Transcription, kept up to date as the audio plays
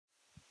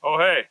Oh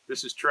hey,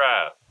 this is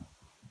Trav.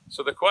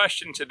 So the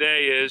question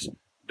today is,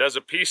 does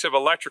a piece of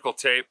electrical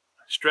tape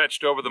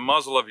stretched over the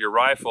muzzle of your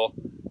rifle,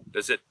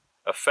 does it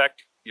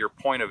affect your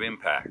point of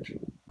impact?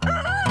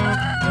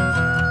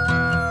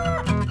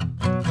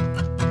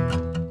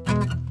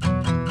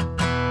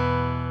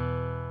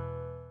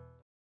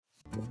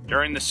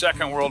 During the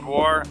Second World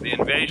War, the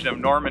invasion of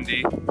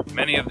Normandy,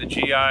 many of the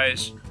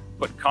GIs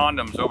put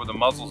condoms over the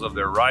muzzles of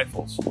their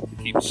rifles to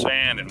keep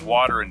sand and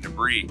water and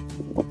debris,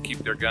 keep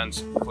their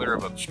guns clear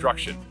of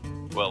obstruction,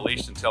 well, at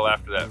least until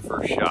after that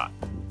first shot.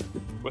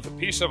 With a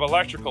piece of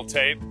electrical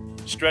tape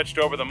stretched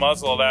over the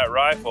muzzle of that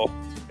rifle,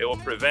 it will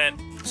prevent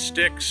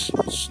sticks,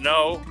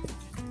 snow,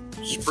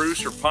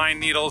 spruce or pine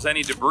needles,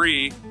 any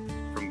debris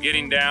from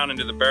getting down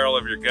into the barrel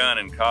of your gun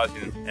and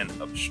causing an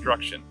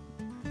obstruction.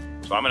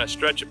 So I'm going to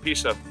stretch a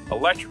piece of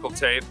electrical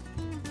tape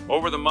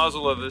over the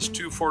muzzle of this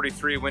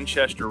 .243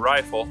 Winchester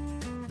rifle,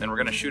 then we're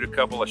going to shoot a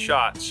couple of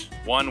shots,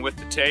 one with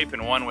the tape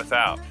and one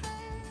without.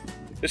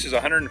 This is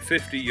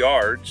 150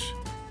 yards.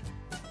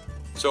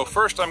 So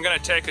first I'm going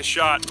to take a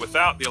shot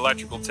without the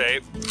electrical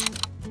tape.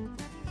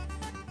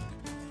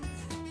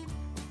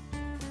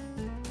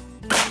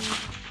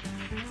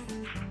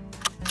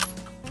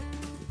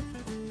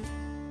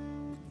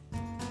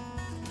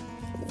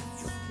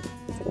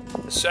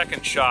 The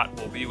second shot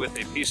will be with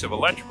a piece of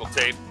electrical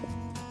tape.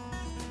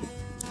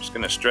 I'm just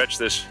going to stretch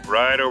this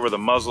right over the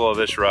muzzle of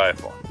this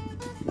rifle.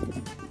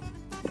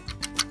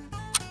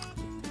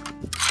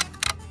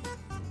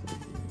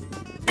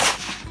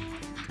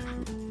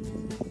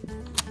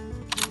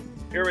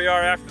 Here we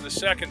are after the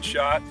second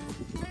shot.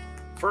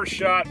 First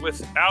shot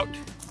without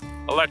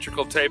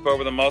electrical tape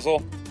over the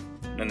muzzle,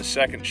 and then the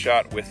second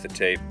shot with the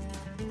tape.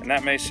 And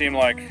that may seem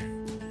like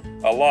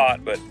a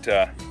lot, but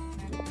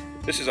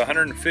this is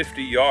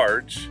 150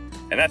 yards,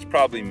 and that's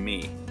probably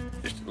me.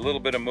 Just a little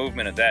bit of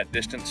movement at that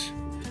distance.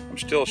 I'm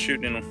still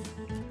shooting in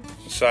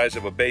the size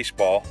of a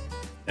baseball.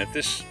 And if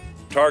this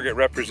target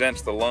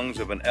represents the lungs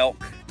of an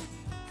elk,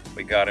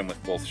 we got him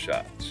with both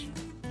shots.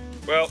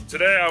 Well,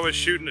 today I was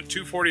shooting a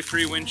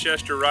 .243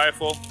 Winchester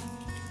rifle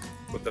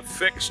with a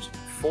fixed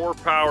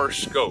 4-power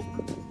scope.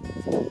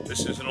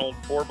 This is an old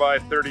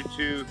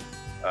 4x32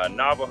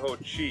 Navajo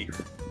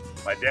Chief.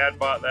 My dad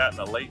bought that in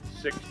the late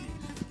 60s.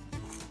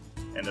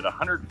 And at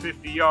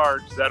 150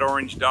 yards, that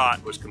orange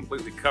dot was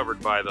completely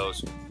covered by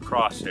those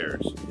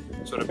crosshairs.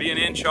 So to be an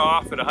inch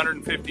off at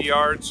 150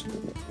 yards,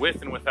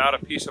 with and without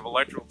a piece of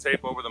electrical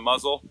tape over the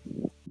muzzle,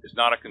 is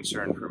not a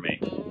concern for me.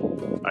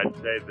 I'd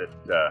say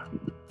that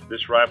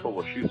this rifle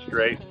will shoot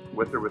straight,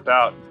 with or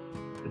without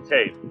the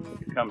tape.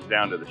 It comes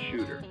down to the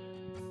shooter.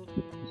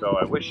 So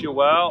I wish you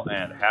well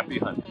and happy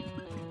hunting.